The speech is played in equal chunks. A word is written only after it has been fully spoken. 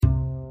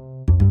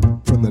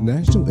From the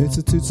National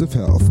Institutes of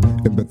Health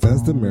in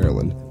Bethesda,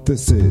 Maryland,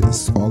 this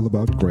is All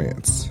About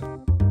Grants.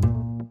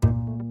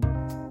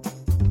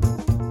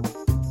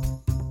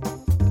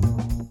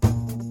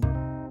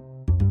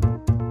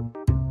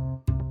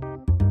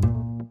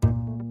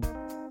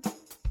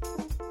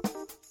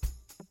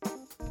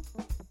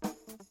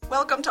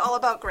 Welcome to All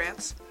About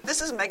Grants.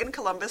 This is Megan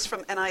Columbus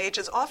from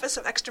NIH's Office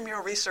of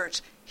Extramural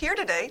Research, here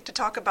today to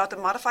talk about the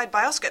modified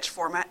biosketch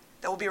format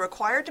that will be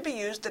required to be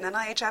used in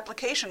NIH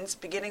applications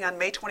beginning on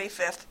May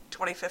 25th,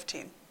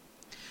 2015.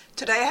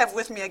 Today I have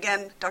with me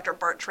again Dr.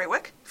 Bart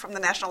Trawick from the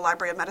National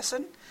Library of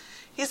Medicine.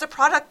 He's the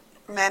product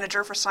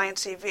manager for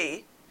Science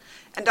CV,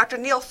 and Dr.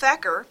 Neil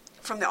Thacker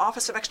from the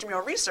Office of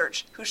Extramural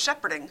Research, who's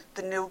shepherding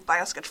the new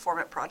biosketch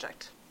format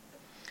project.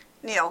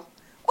 Neil,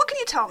 what can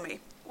you tell me?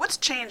 What's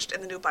changed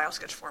in the new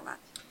biosketch format?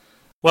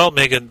 Well,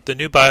 Megan, the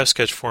new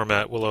biosketch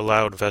format will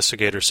allow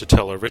investigators to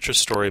tell a richer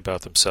story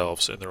about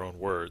themselves in their own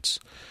words.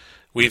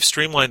 We've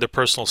streamlined the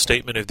personal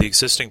statement of the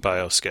existing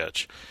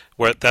biosketch,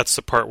 where that's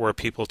the part where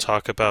people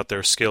talk about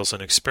their skills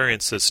and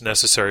experience that's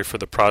necessary for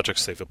the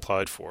projects they've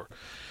applied for.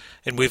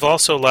 And we've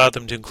also allowed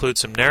them to include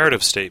some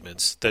narrative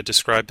statements that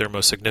describe their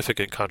most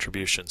significant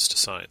contributions to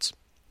science.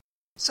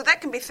 So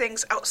that can be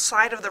things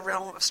outside of the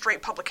realm of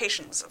straight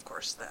publications, of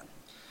course, then.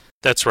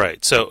 That's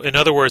right. So, in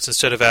other words,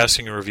 instead of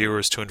asking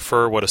reviewers to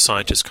infer what a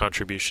scientist's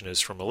contribution is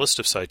from a list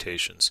of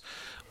citations,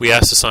 we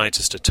ask the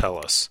scientists to tell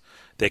us.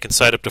 They can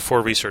cite up to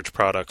 4 research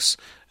products,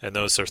 and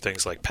those are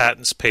things like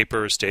patents,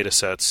 papers, data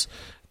sets.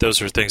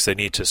 Those are things they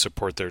need to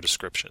support their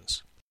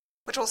descriptions.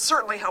 Which will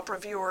certainly help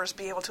reviewers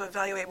be able to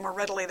evaluate more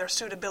readily their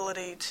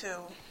suitability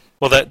to...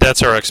 Well,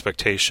 that's our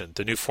expectation.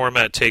 The new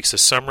format takes a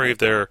summary of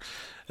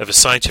a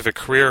scientific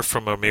career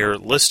from a mere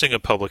listing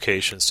of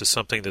publications to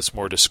something that's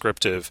more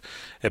descriptive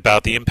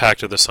about the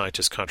impact of the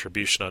scientist's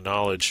contribution on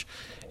knowledge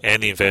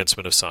and the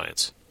advancement of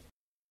science.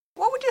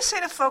 What would you say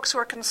to folks who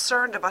are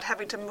concerned about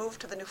having to move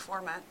to the new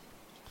format?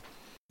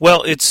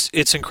 Well,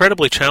 it's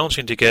incredibly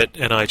challenging to get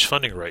NIH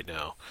funding right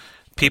now.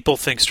 People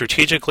think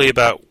strategically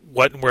about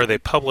what and where they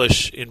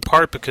publish, in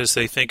part because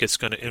they think it's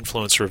going to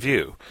influence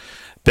review.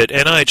 But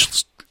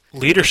NIH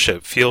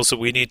leadership feels that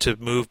we need to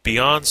move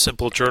beyond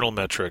simple journal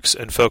metrics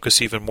and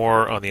focus even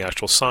more on the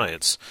actual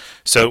science.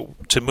 So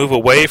to move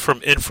away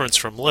from inference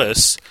from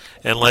lists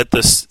and let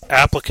this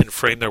applicant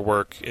frame their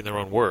work in their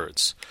own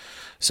words.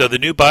 So the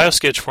new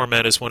biosketch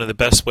format is one of the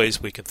best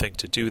ways we can think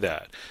to do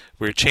that.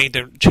 We're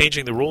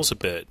changing the rules a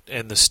bit,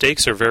 and the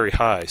stakes are very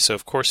high, so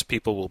of course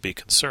people will be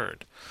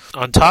concerned.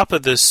 On top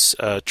of this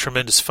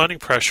tremendous funding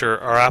pressure,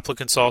 our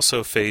applicants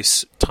also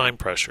face time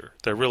pressure.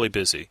 They're really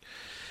busy.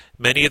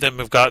 Many of them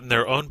have gotten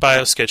their own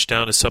biosketch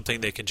down as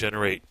something they can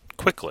generate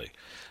quickly.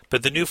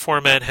 But the new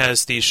format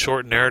has these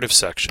short narrative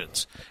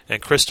sections,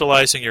 and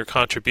crystallizing your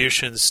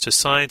contributions to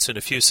science in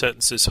a few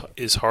sentences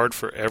is hard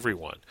for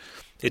everyone.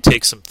 It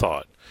takes some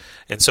thought.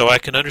 And so I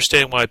can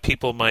understand why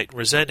people might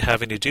resent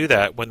having to do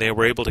that when they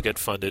were able to get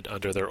funded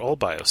under their old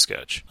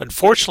biosketch.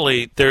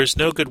 Unfortunately, there's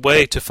no good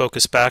way to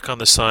focus back on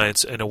the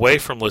science and away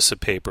from lists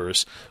of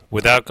papers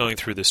without going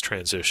through this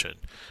transition.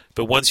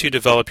 But once you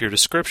develop your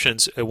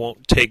descriptions, it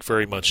won't take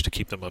very much to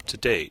keep them up to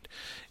date.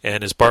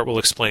 And as Bart will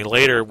explain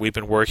later, we've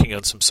been working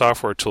on some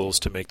software tools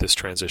to make this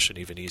transition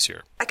even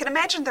easier. I can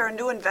imagine there are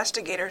new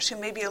investigators who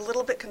may be a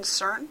little bit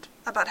concerned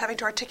about having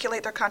to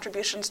articulate their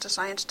contributions to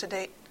science to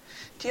date.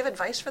 Do you have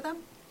advice for them?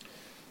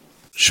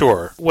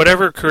 Sure.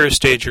 Whatever career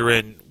stage you're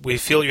in, we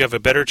feel you have a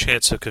better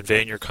chance of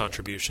conveying your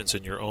contributions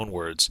in your own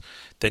words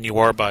than you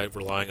are by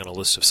relying on a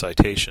list of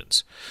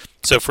citations.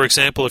 So, for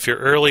example, if you're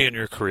early in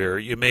your career,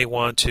 you may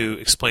want to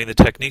explain the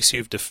techniques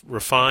you've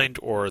refined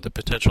or the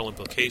potential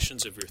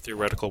implications of your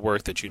theoretical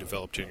work that you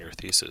developed in your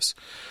thesis.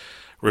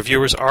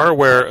 Reviewers are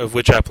aware of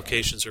which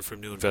applications are from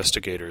new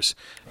investigators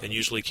and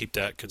usually keep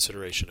that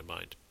consideration in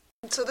mind.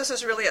 So this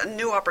is really a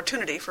new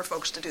opportunity for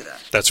folks to do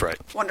that. That's right.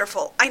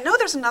 Wonderful. I know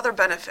there's another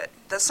benefit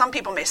that some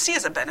people may see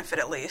as a benefit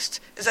at least,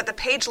 is that the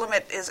page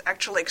limit is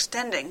actually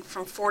extending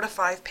from 4 to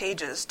 5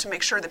 pages to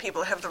make sure that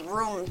people have the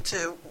room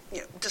to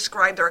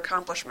describe their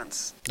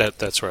accomplishments.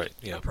 That's right,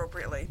 yeah.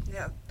 Appropriately,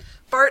 yeah.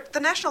 Bart,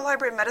 the National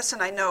Library of Medicine,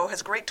 I know,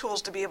 has great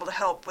tools to be able to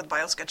help with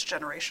biosketch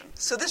generation.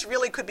 So this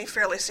really could be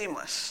fairly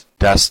seamless.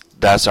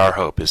 That's our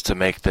hope, is to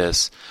make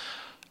this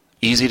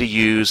easy to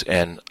use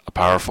and a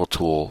powerful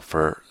tool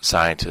for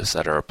scientists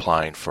that are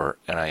applying for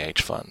NIH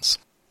funds.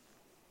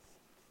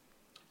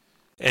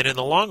 And in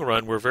the long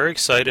run, we're very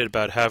excited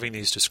about having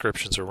these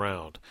descriptions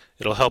around.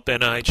 It'll help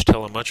NIH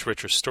tell a much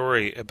richer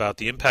story about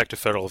the impact of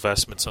federal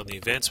investments on the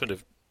advancement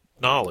of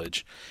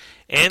knowledge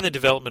and the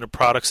development of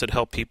products that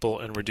help people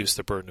and reduce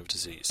the burden of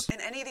disease. In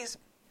any of these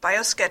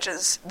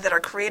biosketches that are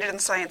created in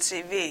Science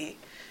CV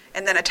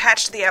and then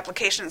attached to the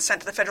application and sent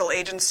to the federal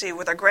agency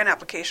with our grant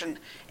application,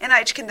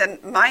 NIH can then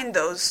mine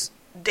those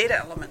data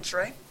elements,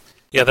 right?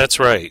 Yeah, that's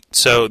right.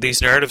 So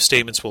these narrative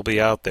statements will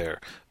be out there.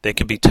 They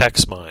can be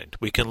text mined.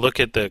 We can look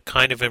at the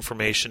kind of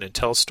information and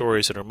tell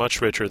stories that are much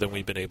richer than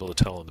we've been able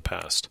to tell in the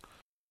past.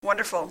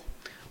 Wonderful.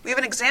 We have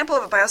an example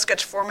of a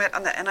biosketch format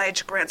on the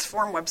NIH Grants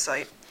Form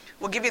website.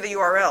 We'll give you the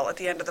URL at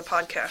the end of the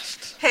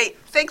podcast. Hey,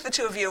 thank the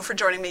two of you for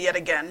joining me yet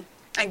again,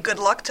 and good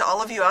luck to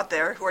all of you out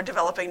there who are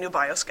developing new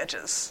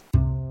biosketches.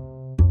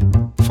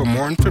 For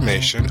more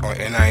information on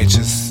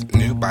NIH's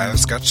new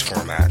biosketch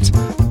format,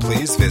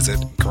 please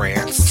visit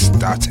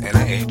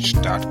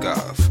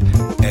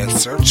grants.nih.gov and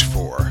search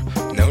for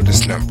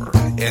notice number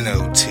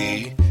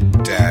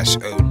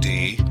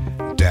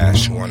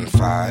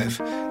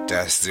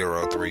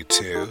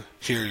NOT-OD-15-032.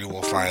 Here you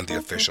will find the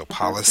official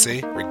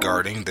policy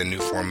regarding the new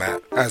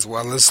format, as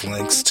well as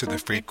links to the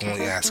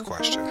frequently asked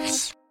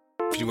questions.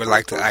 If you would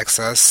like to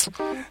access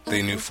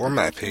the new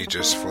format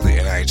pages for the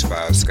NIH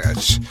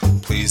biosketch,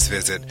 please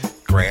visit